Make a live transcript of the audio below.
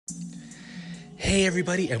Hey,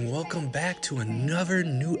 everybody, and welcome back to another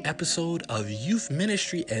new episode of Youth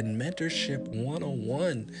Ministry and Mentorship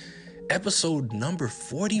 101, episode number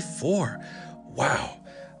 44. Wow,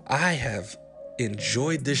 I have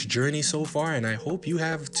enjoyed this journey so far, and I hope you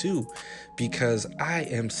have too, because I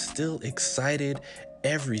am still excited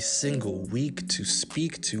every single week to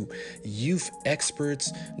speak to youth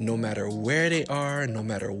experts, no matter where they are, no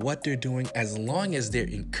matter what they're doing, as long as they're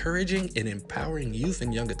encouraging and empowering youth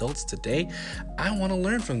and young adults today. I want to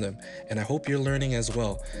learn from them, and I hope you're learning as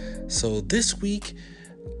well. So this week,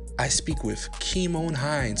 I speak with Kimon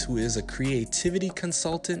Hines, who is a creativity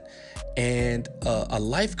consultant and a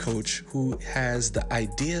life coach who has the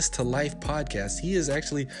Ideas to Life podcast. He is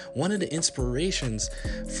actually one of the inspirations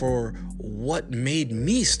for what made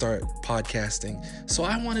me start podcasting. So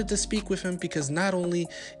I wanted to speak with him because not only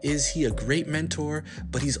is he a great mentor,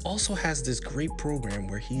 but he's also has this great program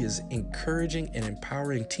where he is encouraging and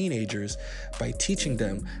empowering teenagers by teaching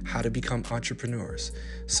them how to become entrepreneurs.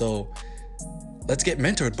 So let's get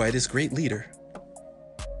mentored by this great leader.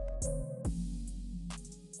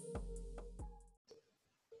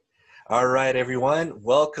 All right, everyone.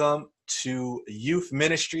 Welcome to Youth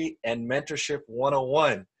Ministry and Mentorship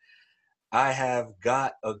 101. I have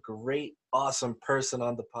got a great, awesome person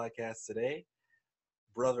on the podcast today,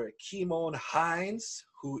 Brother Kimon Hines,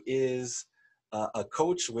 who is a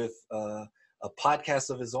coach with a podcast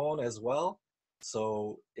of his own as well.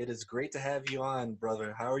 So it is great to have you on,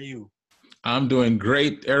 brother. How are you? I'm doing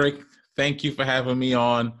great, Eric. Thank you for having me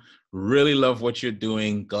on. Really love what you're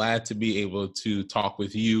doing. Glad to be able to talk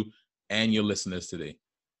with you and your listeners today.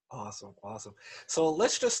 Awesome, awesome. So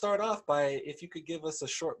let's just start off by if you could give us a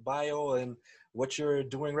short bio and what you're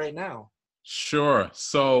doing right now. Sure.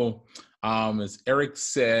 So, as Eric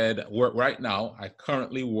said, right now, I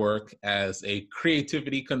currently work as a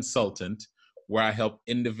creativity consultant where I help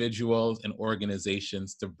individuals and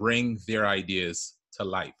organizations to bring their ideas to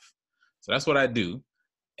life. So that's what I do.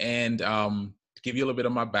 And to give you a little bit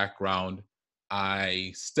of my background,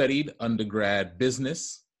 I studied undergrad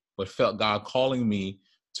business, but felt God calling me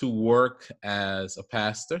to work as a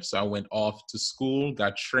pastor. So I went off to school,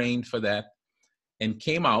 got trained for that, and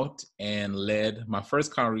came out and led my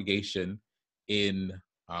first congregation in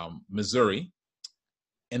Missouri.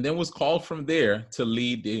 And then was called from there to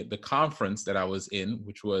lead the conference that I was in,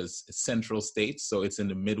 which was Central States. So it's in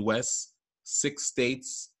the Midwest, 6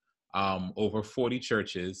 states, over 40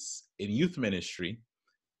 churches in youth ministry.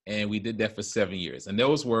 And we did that for 7 years. And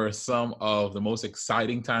those were some of the most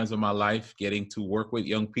exciting times of my life, getting to work with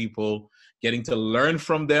young people, getting to learn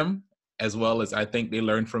from them, as well as I think they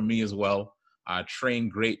learned from me as well. Train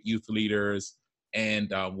great youth leaders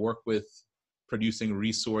and work with producing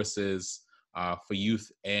resources for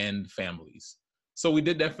youth and families. So we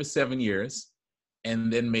did that for 7 years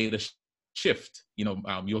and then made a shift.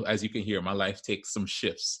 As you can hear, my life takes some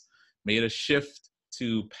shifts. Made a shift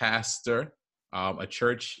to pastor a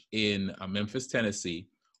church in Memphis, Tennessee,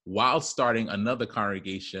 while starting another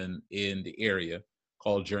congregation in the area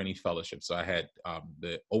called Journey Fellowship. So I had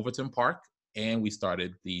the Overton Park, and we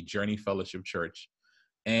started the Journey Fellowship Church.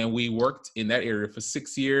 And we worked in that area for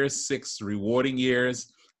 6 years, 6 rewarding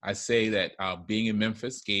years. I say that being in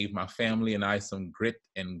Memphis gave my family and I some grit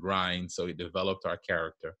and grind, so it developed our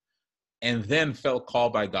character. And then felt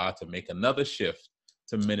called by God to make another shift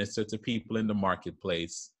to minister to people in the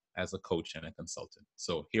marketplace as a coach and a consultant.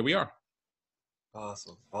 So here we are.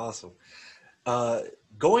 Awesome, awesome.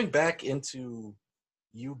 Going back into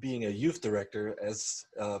you being a youth director, as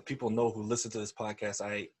people know who listen to this podcast,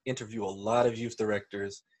 I interview a lot of youth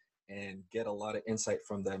directors and get a lot of insight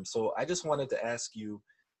from them. So I just wanted to ask you,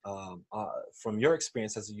 from your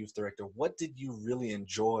experience as a youth director, what did you really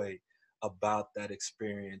enjoy about that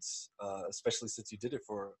experience, especially since you did it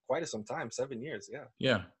for quite some time, 7 years? Yeah.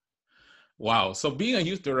 Yeah. Wow. So being a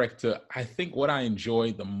youth director, I think what I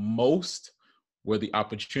enjoyed the most were the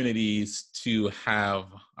opportunities to have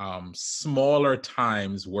smaller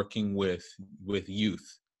times working with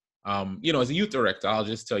youth. As a youth director, I'll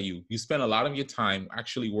just tell you, you spend a lot of your time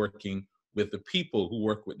actually working with the people who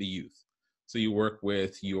work with the youth. So you work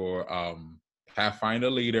with your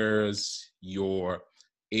Pathfinder leaders, your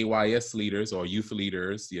AYS leaders or youth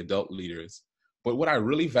leaders, the adult leaders. But what I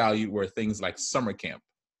really valued were things like summer camp.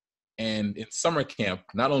 And in summer camp,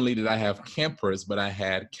 not only did I have campers, but I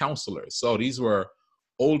had counselors. So these were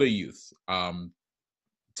older youth,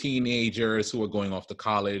 teenagers who were going off to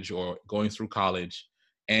college or going through college.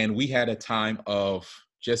 And we had a time of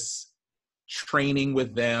just training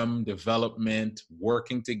with them, development,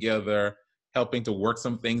 working together, helping to work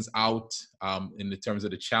some things out in the terms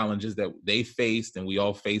of the challenges that they faced and we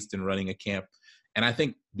all faced in running a camp. And I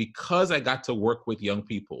think because I got to work with young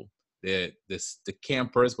people, the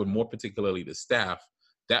campers, but more particularly the staff,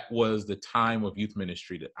 that was the time of youth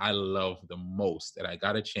ministry that I loved the most, that I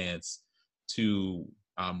got a chance to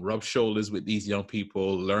rub shoulders with these young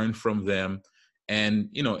people, learn from them, and,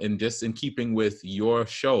 and just in keeping with your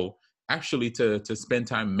show, actually to spend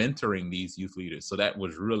time mentoring these youth leaders. So that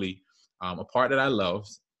was really a part that I loved.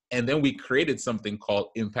 And then we created something called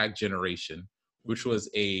Impact Generation, which was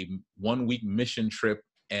a 1-week mission trip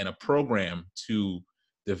and a program to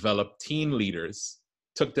develop teen leaders,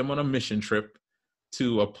 took them on a mission trip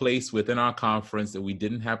to a place within our conference that we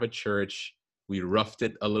didn't have a church. We roughed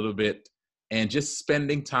it a little bit, and just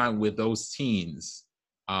spending time with those teens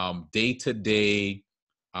day to day,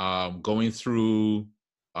 going through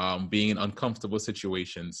being in uncomfortable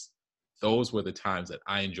situations. Those were the times that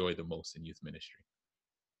I enjoyed the most in youth ministry.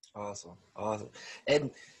 Awesome.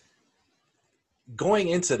 And going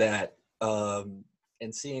into that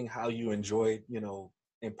and seeing how you enjoyed,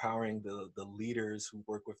 empowering the leaders who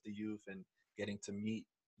work with the youth and getting to meet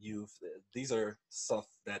youth, these are stuff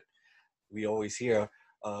that we always hear.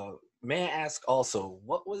 May I ask also,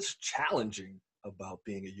 what was challenging about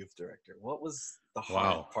being a youth director? What was the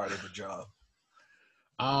hard part of the job?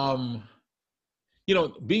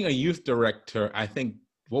 Being a youth director, I think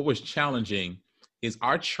what was challenging is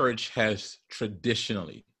our church has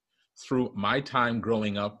traditionally, through my time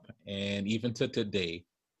growing up and even to today,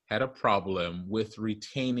 had a problem with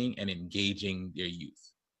retaining and engaging their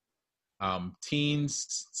youth.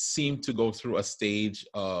 Teens seem to go through a stage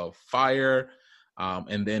of fire,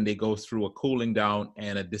 and then they go through a cooling down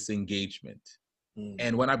and a disengagement.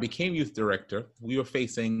 And when I became youth director, we were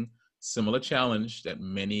facing similar challenge that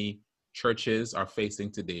many churches are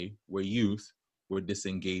facing today, where youth were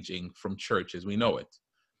disengaging from church as we know it.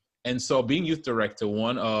 And so being youth director,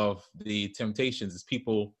 one of the temptations is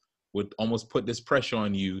people would almost put this pressure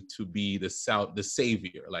on you to be the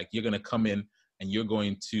savior. Like, you're going to come in and you're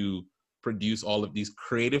going to produce all of these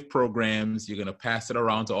creative programs. You're going to pass it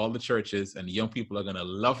around to all the churches, and the young people are going to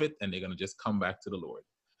love it, and they're going to just come back to the Lord.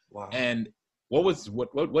 Wow. And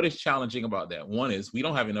what is challenging about that? One is we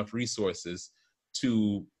don't have enough resources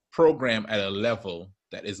to program at a level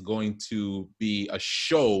that is going to be a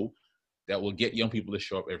show that will get young people to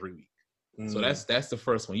show up every week. So that's the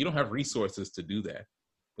first one. You don't have resources to do that.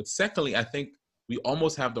 But secondly, I think we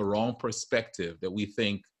almost have the wrong perspective, that we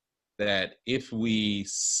think that if we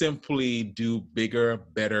simply do bigger,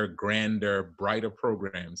 better, grander, brighter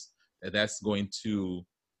programs, that's going to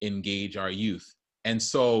engage our youth. And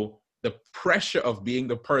so the pressure of being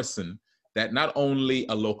the person that not only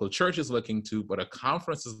a local church is looking to, but a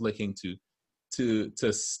conference is looking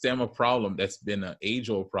to stem a problem that's been an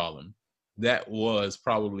age-old problem, that was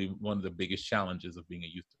probably one of the biggest challenges of being a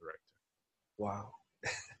youth director. Wow.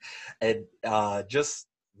 And just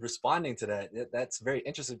responding to that, that's very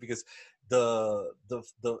interesting, because the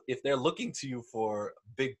if they're looking to you for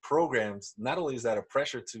big programs, not only is that a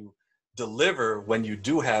pressure to deliver when you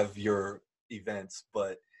do have your events,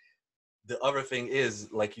 but the other thing is,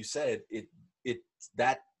 like you said, it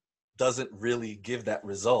that doesn't really give that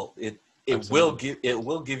result. It will give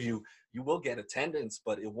you will get attendance,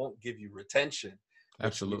 but it won't give you retention.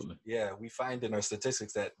 Absolutely. We find in our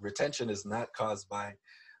statistics that retention is not caused by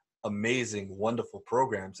amazing, wonderful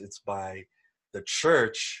programs. It's by the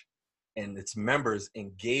church and its members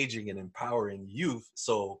engaging and empowering youth.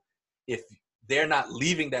 So if they're not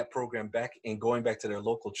leaving that program back and going back to their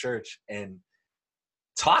local church and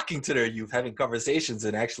talking to their youth, having conversations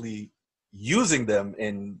and actually using them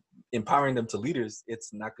and empowering them to leaders,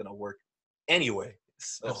 it's not going to work anyway.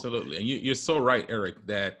 So. Absolutely. And you're so right, Eric,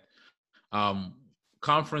 that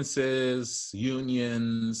conferences,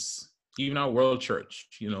 unions, even our World Church,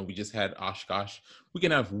 we just had Oshkosh. We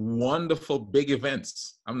can have wonderful big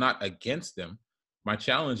events. I'm not against them. My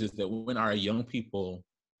challenge is that when our young people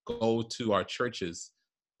go to our churches,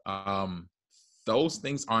 those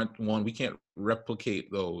things aren't we can't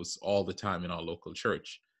replicate those all the time in our local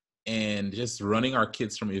church. And just running our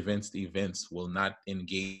kids from events to events will not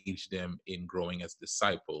engage them in growing as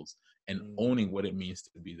disciples and owning what it means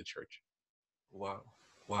to be the church. Wow.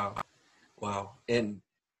 And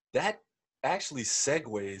that actually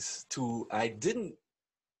segues to, I didn't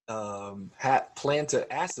plan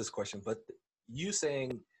to ask this question, but you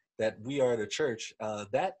saying that we are the church,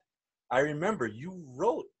 that I remember you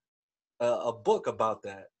wrote a book about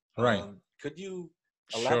that. Right. Could you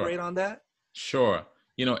elaborate on that? Sure.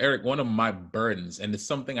 Eric, one of my burdens, and it's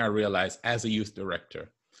something I realized as a youth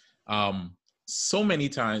director, so many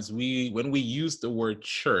times when we use the word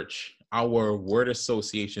church, our word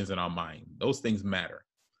associations in our mind, those things matter.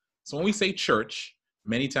 So when we say church,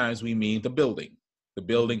 many times we mean the building. the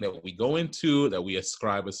building that we go into, that we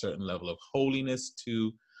ascribe a certain level of holiness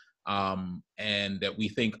to, and that we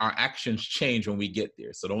think our actions change when we get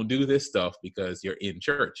there. So don't do this stuff because you're in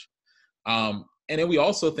church. And then we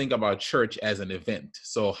also think about church as an event.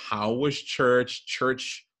 So how was church?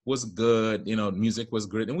 Church was good, music was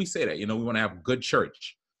good. And we say that, we want to have good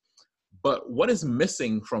church. But what is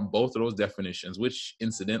missing from both of those definitions, which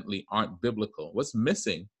incidentally aren't biblical, what's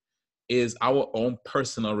missing is our own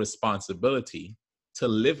personal responsibility to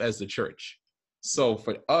live as the church. So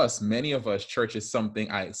for us, many of us, church is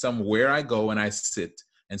somewhere I go and I sit,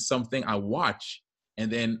 and something I watch,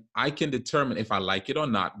 and then I can determine if I like it or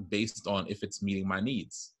not based on if it's meeting my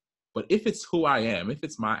needs. But if it's who I am, if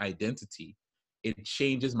it's my identity, it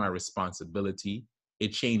changes my responsibility. It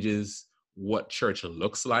changes what church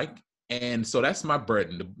looks like. And so that's my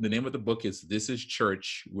burden. The name of the book is This is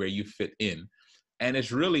Church, Where You Fit In. And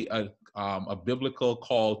it's really a biblical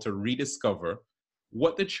call to rediscover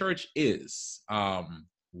what the church is,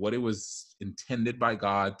 what it was intended by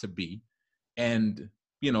God to be. And,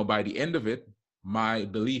 by the end of it, my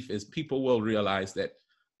belief is people will realize that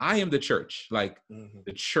I am the church. Like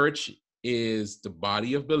the church is the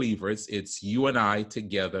body of believers. It's you and I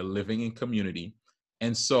together living in community.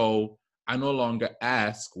 And so I no longer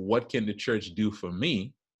ask, what can the church do for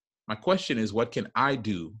me? My question is, what can I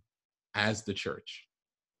do as the church?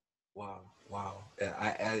 Wow.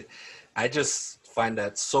 I just find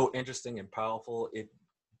that so interesting and powerful. It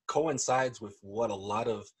coincides with what a lot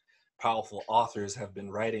of powerful authors have been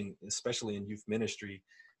writing, especially in youth ministry.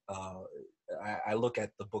 I look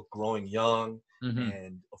at the book Growing Young,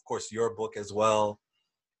 and of course your book as well.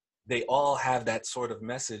 They all have that sort of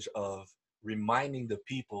message of reminding the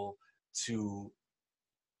people to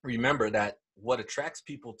remember that what attracts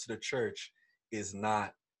people to the church is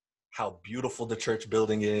not how beautiful the church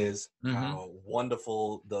building is, how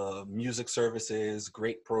wonderful the music service is,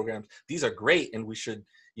 great programs. These are great, and we should,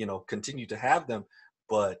 continue to have them.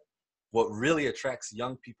 But what really attracts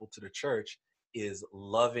young people to the church is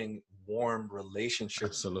loving, warm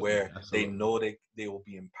relationships where they know they will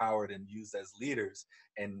be empowered and used as leaders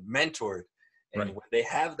and mentored. And when they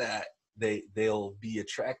have that, they'll be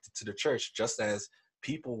attracted to the church, just as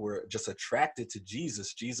people were just attracted to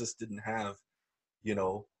Jesus. Jesus didn't have,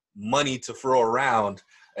 money to throw around,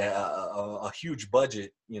 a huge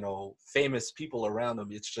budget, famous people around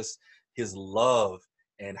him. It's just his love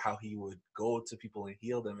and how he would go to people and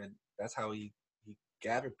heal them. And that's how he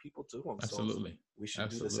gathered people to him. Absolutely. So we should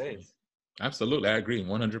do the same. Absolutely. I agree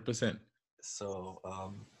 100%. So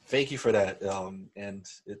thank you for that. And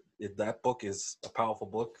that book is a powerful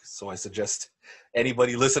book. So I suggest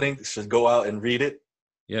anybody listening should go out and read it.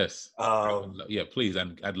 Yes. Please.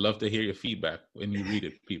 I'd love to hear your feedback when you read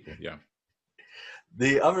it, people. Yeah.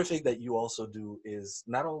 The other thing that you also do is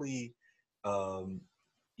not only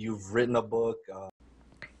you've written a book.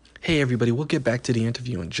 Hey everybody, we'll get back to the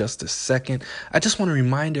interview in just a second. I just want to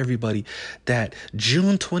remind everybody that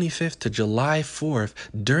June 25th to July 4th,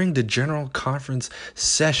 during the General Conference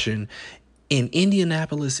session in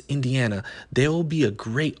Indianapolis, Indiana, there will be a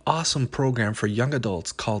great, awesome program for young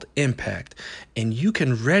adults called Impact. And you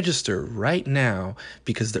can register right now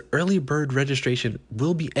because the early bird registration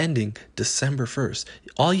will be ending December 1st.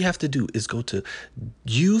 All you have to do is go to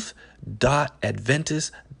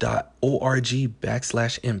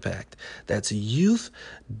youth.adventist.org/impact. That's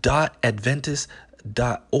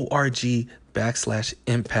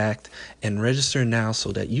youth.adventist.org/impact and register now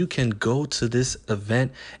so that you can go to this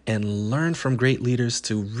event and learn from great leaders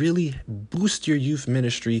to really boost your youth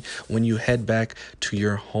ministry when you head back to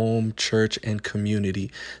your home church and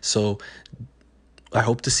community. So I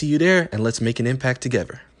hope to see you there, and let's make an impact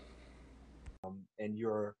together. And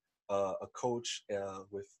you're a coach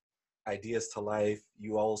with Ideas to Life.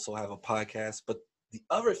 You also have a podcast, but the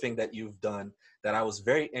other thing that you've done that I was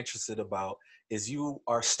very interested about is you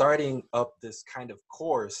are starting up this kind of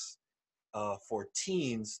course for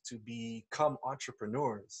teens to become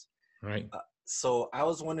entrepreneurs. Right. So I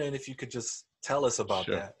was wondering if you could just tell us about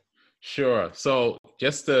that. Sure. So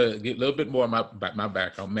just to get a little bit more of my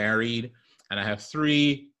background, I'm married and I have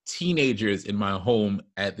 3 teenagers in my home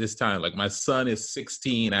at this time. Like my son is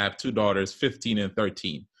 16. I have 2 daughters, 15 and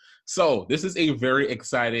 13. So this is a very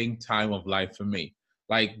exciting time of life for me.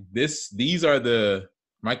 Like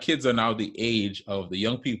my kids are now the age of the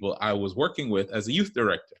young people I was working with as a youth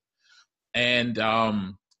director. And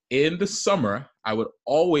in the summer, I would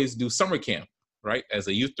always do summer camp, right, as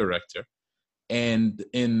a youth director. And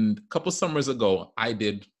a couple summers ago, I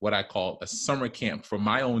did what I call a summer camp for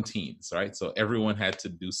my own teens, right? So everyone had to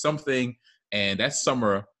do something. And that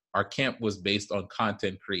summer, our camp was based on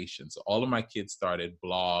content creation. So all of my kids started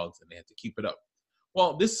blogs and they had to keep it up.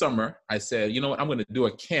 Well, this summer I said, you know what, I'm going to do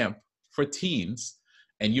a camp for teens.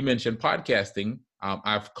 And you mentioned podcasting.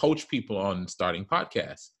 I've coached people on starting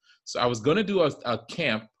podcasts. So I was going to do a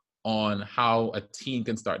camp on how a teen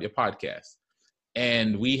can start their podcast.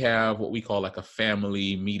 And we have what we call like a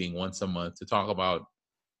family meeting once a month to talk about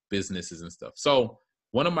businesses and stuff. So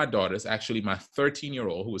one of my daughters, actually my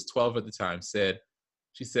 13-year-old, who was 12 at the time,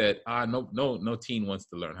 she said, no teen wants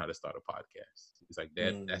to learn how to start a podcast. She's like,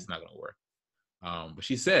 Dad, that's not going to work. But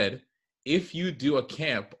she said, if you do a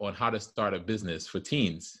camp on how to start a business for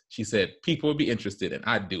teens, she said, people would be interested and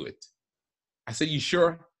I'd do it. I said, you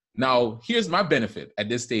sure? Now, here's my benefit at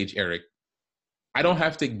this stage, Eric. I don't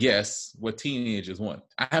have to guess what teenagers want.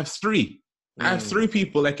 I have three. I have three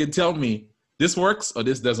people that can tell me this works or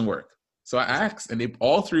this doesn't work. So I asked, and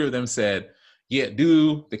all three of them said, yeah,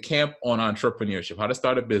 do the camp on entrepreneurship, how to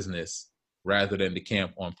start a business, rather than the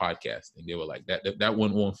camp on podcasting. They were like, that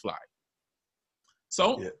one won't fly.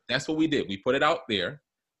 So that's what we did. We put it out there,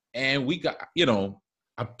 and we got,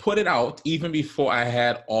 I put it out even before I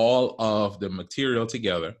had all of the material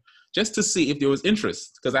together, just to see if there was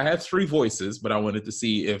interest, because I had three voices, but I wanted to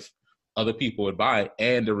see if other people would buy it.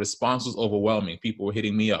 And the response was overwhelming. People were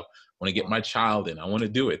hitting me up. I want to get my child in. I want to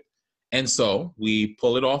do it. And so we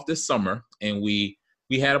pulled it off this summer, and we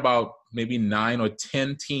had about maybe 9 or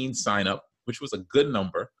 10 teens sign up, which was a good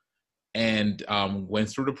number, and went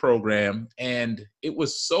through the program. And it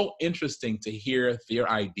was so interesting to hear their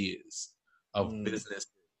ideas of business,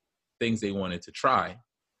 things they wanted to try.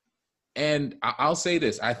 And I'll say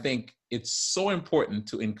this, I think it's so important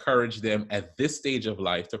to encourage them at this stage of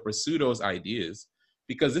life to pursue those ideas,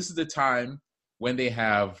 because this is the time when they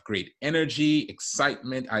have great energy,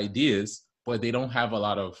 excitement, ideas, but they don't have a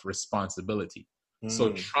lot of responsibility.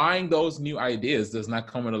 So trying those new ideas does not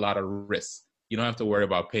come with a lot of risk. You don't have to worry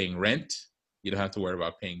about paying rent. You don't have to worry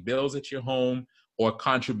about paying bills at your home or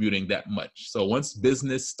contributing that much. So once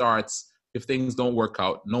business starts, if things don't work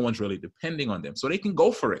out, no one's really depending on them. So they can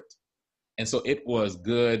go for it. And so it was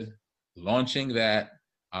good launching that,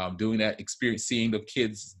 doing that experience, seeing the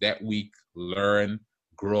kids that week learn,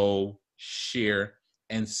 grow, share,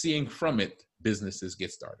 and seeing from it businesses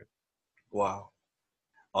get started. Wow.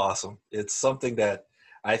 Awesome. It's something that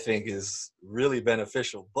I think is really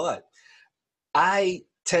beneficial, but I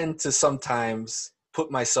tend to sometimes put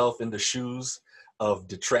myself in the shoes of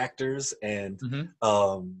detractors, and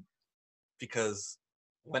because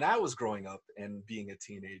when I was growing up and being a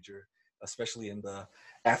teenager, especially in the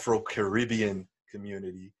Afro-Caribbean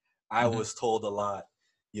community, I was told a lot,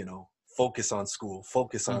 focus on school,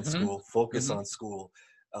 focus on school, focus on school.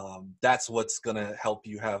 That's what's going to help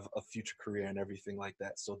you have a future career and everything like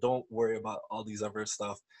that. So don't worry about all these other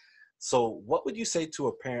stuff. So what would you say to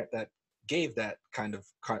a parent that gave that kind of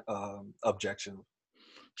objection?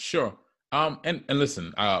 Sure. And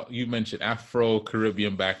listen, you mentioned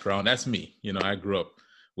Afro-Caribbean background. That's me. I grew up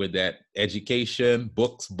with that education,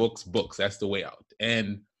 books. That's the way out.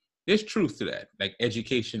 And there's truth to that. Like,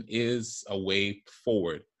 education is a way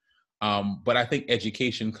forward. But I think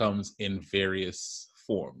education comes in various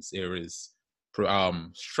forms. There is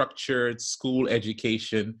structured school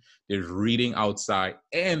education, there's reading outside,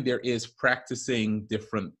 and there is practicing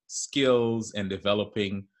different skills and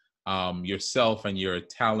developing yourself and your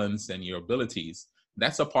talents and your abilities.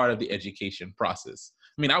 That's a part of the education process.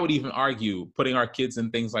 I mean, I would even argue putting our kids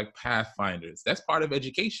in things like Pathfinders, that's part of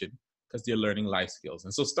education, because they're learning life skills.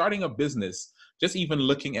 And so starting a business, just even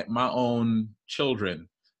looking at my own children,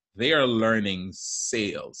 they are learning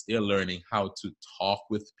sales. They're learning how to talk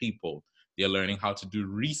with people. They're learning how to do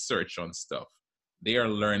research on stuff. They are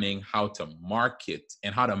learning how to market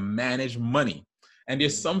and how to manage money. And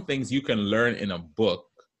there's some things you can learn in a book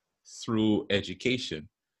through education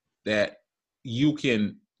that you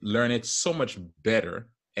can learn it so much better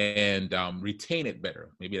and retain it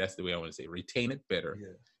better. Maybe that's the way I want to say it. Retain it better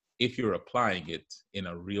if you're applying it in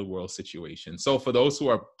a real world situation. So for those who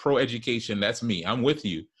are pro-education, that's me. I'm with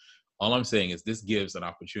you. All I'm saying is this gives an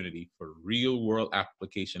opportunity for real world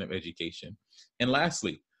application of education. And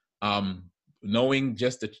lastly, knowing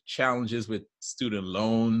just the challenges with student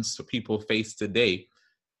loans people face today,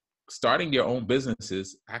 starting their own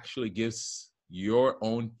businesses actually gives your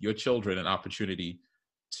children an opportunity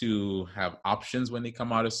to have options when they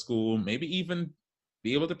come out of school, maybe even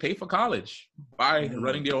be able to pay for college by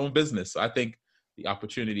running their own business. So I think the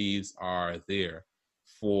opportunities are there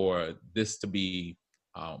for this to be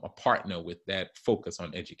a partner with that focus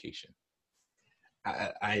on education.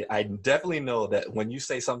 I definitely know that when you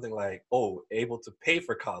say something like, "Oh, able to pay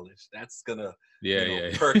for college," that's gonna,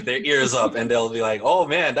 Yeah. perk their ears up, and they'll be like, "Oh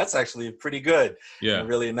man, that's actually pretty good Yeah. and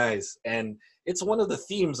really nice." And it's one of the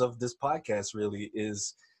themes of this podcast. Really,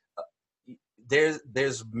 is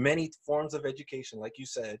there's many forms of education, like you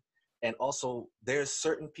said, and also there's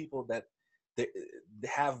certain people that they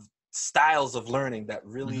have styles of learning that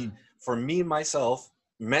really, Hmm. for me myself,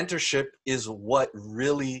 mentorship is what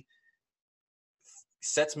really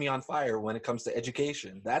sets me on fire when it comes to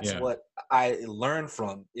education. That's Yeah. what I learn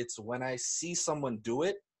from. It's when I see someone do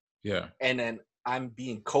it Yeah. and then I'm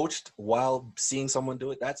being coached while seeing someone do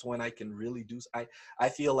it. That's when I can really do. I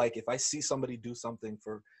feel like if I see somebody do something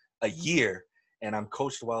for a year and I'm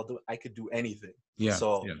coached while doing, I could do anything. Yeah.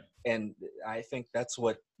 So, Yeah. and I think that's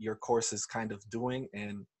what your course is kind of doing.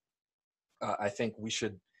 And I think we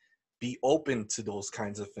should be open to those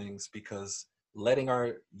kinds of things, because letting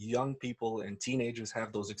our young people and teenagers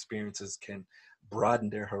have those experiences can broaden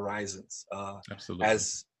their horizons. Absolutely.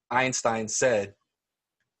 As Einstein said,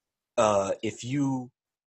 if you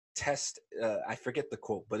test, I forget the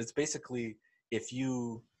quote, but it's basically, if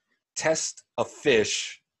you test a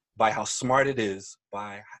fish by how smart it is,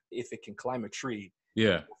 by if it can climb a tree,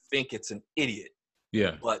 Yeah. you'll think it's an idiot.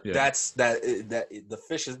 Yeah. But Yeah. that the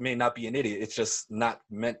fish may not be an idiot. It's just not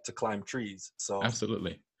meant to climb trees. So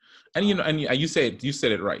Absolutely. And you know, and you said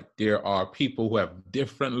it right. There are people who have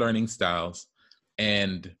different learning styles,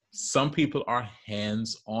 and some people are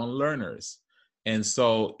hands-on learners. And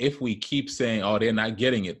so if we keep saying, "Oh, they're not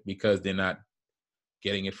getting it because they're not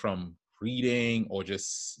getting it from reading or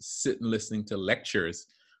just sitting listening to lectures,"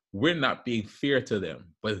 we're not being fair to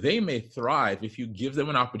them. But they may thrive if you give them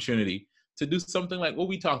an opportunity to do something like what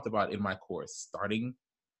we talked about in my course, starting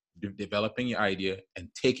developing your idea and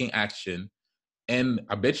taking action. And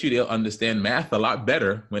I bet you they'll understand math a lot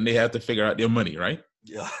better when they have to figure out their money, right?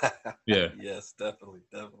 yeah, Yeah. yes, definitely,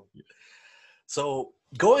 definitely. So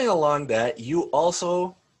going along that, you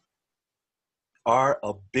also are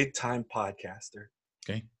a big time podcaster.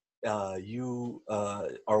 Okay. You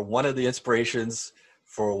are one of the inspirations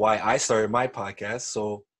for why I started my podcast.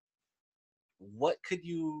 So what could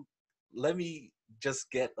you, let me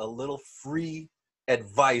just get a little free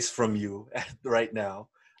advice from you right now.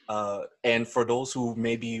 And for those who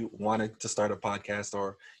maybe wanted to start a podcast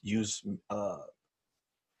or use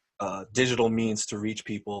digital means to reach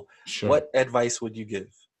people, Sure. what advice would you give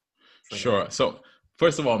for them? Sure. So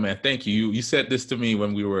first of all, man, thank you. You said this to me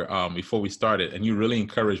when we were before we started, and you really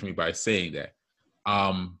encouraged me by saying that.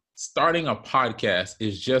 Starting a podcast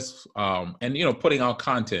is just and putting out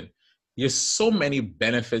content. There's so many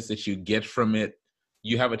benefits that you get from it.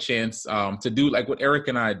 You have a chance to do like what Eric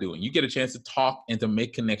and I are doing. You get a chance to talk and to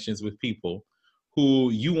make connections with people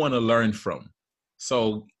who you want to learn from.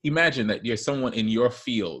 So imagine that you're someone in your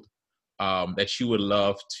field that you would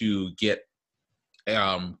love to get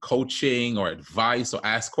coaching or advice or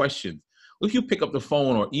ask questions. If you pick up the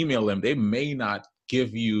phone or email them, they may not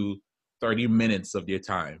give you 30 minutes of their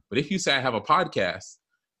time. But if you say, I have a podcast,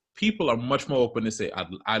 people are much more open to say,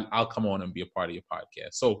 I'll come on and be a part of your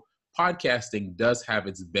podcast. So podcasting does have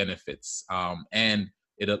its benefits, and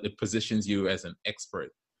it positions you as an expert.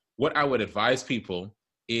 What I would advise people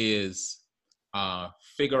is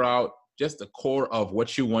figure out just the core of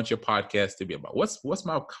what you want your podcast to be about. What's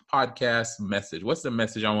my podcast message? What's the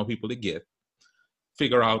message I want people to get?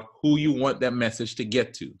 Figure out who you want that message to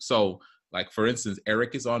get to. So, like for instance,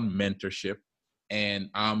 Eric is on mentorship, and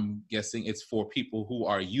I'm guessing it's for people who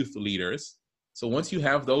are youth leaders. So once you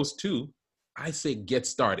have those two, I say get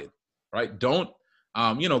started, right? Don't,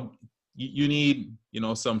 you need,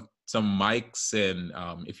 some mics,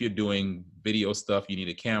 and if you're doing video stuff, you need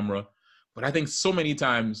a camera. But I think so many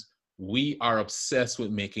times we are obsessed with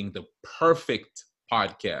making the perfect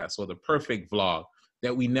podcast or the perfect vlog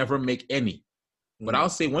that we never make any. But I'll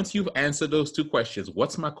say once you've answered those two questions,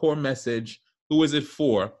 what's my core message? Who is it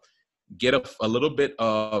for? Get a little bit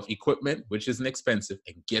of equipment, which isn't expensive,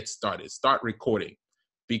 and get started. Start recording,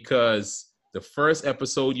 because the first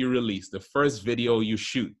episode you release, the first video you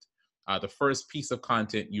shoot, the first piece of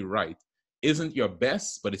content you write isn't your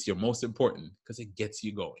best, but it's your most important because it gets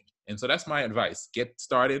you going. And so that's my advice. Get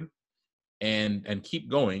started and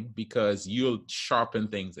keep going, because you'll sharpen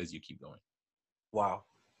things as you keep going. Wow.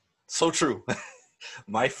 So true.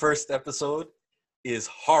 My first episode is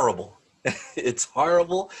horrible. It's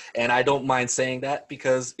horrible. And I don't mind saying that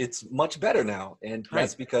because it's much better now. And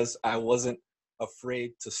that's Right. because I wasn't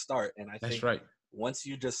afraid to start. And I That's think right. once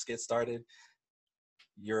you just get started,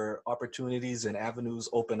 your opportunities and avenues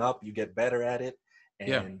open up, you get better at it.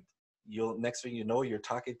 Yeah. And you'll, next thing you know, you're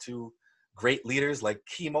talking to great leaders like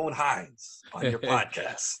Kimon Hines on your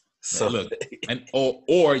podcast. So look, and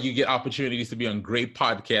or you get opportunities to be on great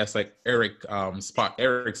podcasts like Eric's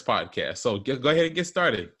podcast. So go ahead and get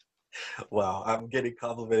started. Wow, I'm getting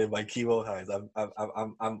complimented by Kimon Hines.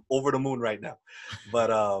 I'm over the moon right now. But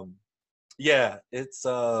yeah, it's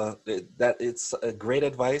it's a great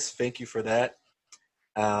advice. Thank you for that.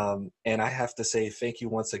 And I have to say thank you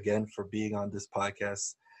once again for being on this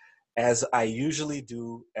podcast. As I usually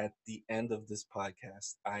do at the end of this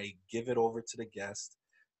podcast, I give it over to the guest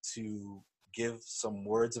to give some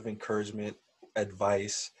words of encouragement,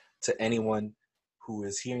 advice to anyone who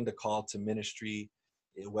is hearing the call to ministry,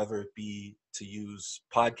 whether it be to use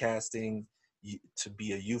podcasting, to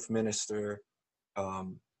be a youth minister,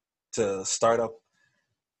 to start up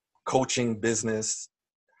coaching business.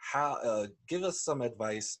 Give us some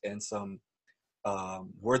advice and some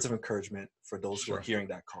words of encouragement for those who are hearing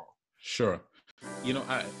that call. Sure. You know,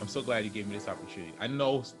 I'm so glad you gave me this opportunity. I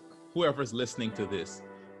know whoever's listening to this,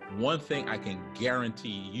 one thing I can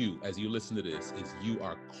guarantee you as you listen to this is you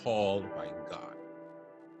are called by God.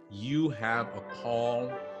 You have a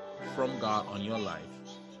call from God on your life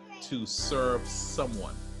to serve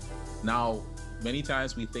someone. Now, many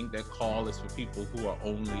times we think that call is for people who are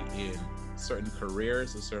only in certain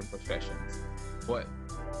careers or certain professions, but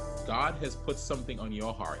God has put something on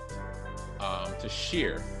your heart to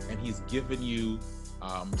share, and He's given you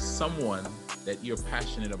someone that you're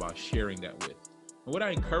passionate about sharing that with. And what I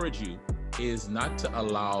encourage you is not to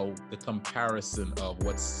allow the comparison of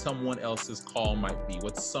what someone else's call might be,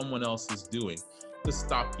 what someone else is doing, to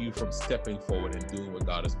stop you from stepping forward and doing what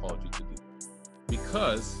God has called you to do.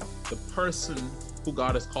 Because the person who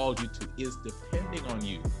God has called you to is depending on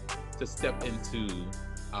you to step into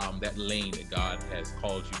that lane that God has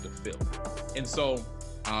called you to fill. And so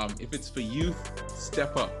if it's for youth,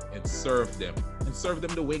 step up and serve them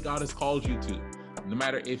the way God has called you to. No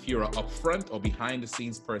matter if you're an upfront or behind the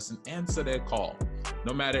scenes person, answer their call.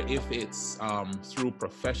 No matter if it's through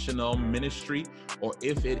professional ministry or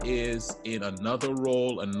if it is in another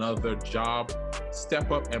role, another job,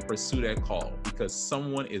 step up and pursue that call, because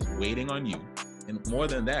someone is waiting on you. And more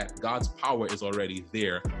than that, God's power is already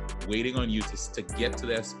there waiting on you to get to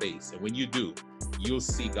that space. And when you do, you'll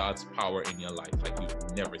see God's power in your life like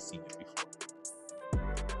you've never seen it before.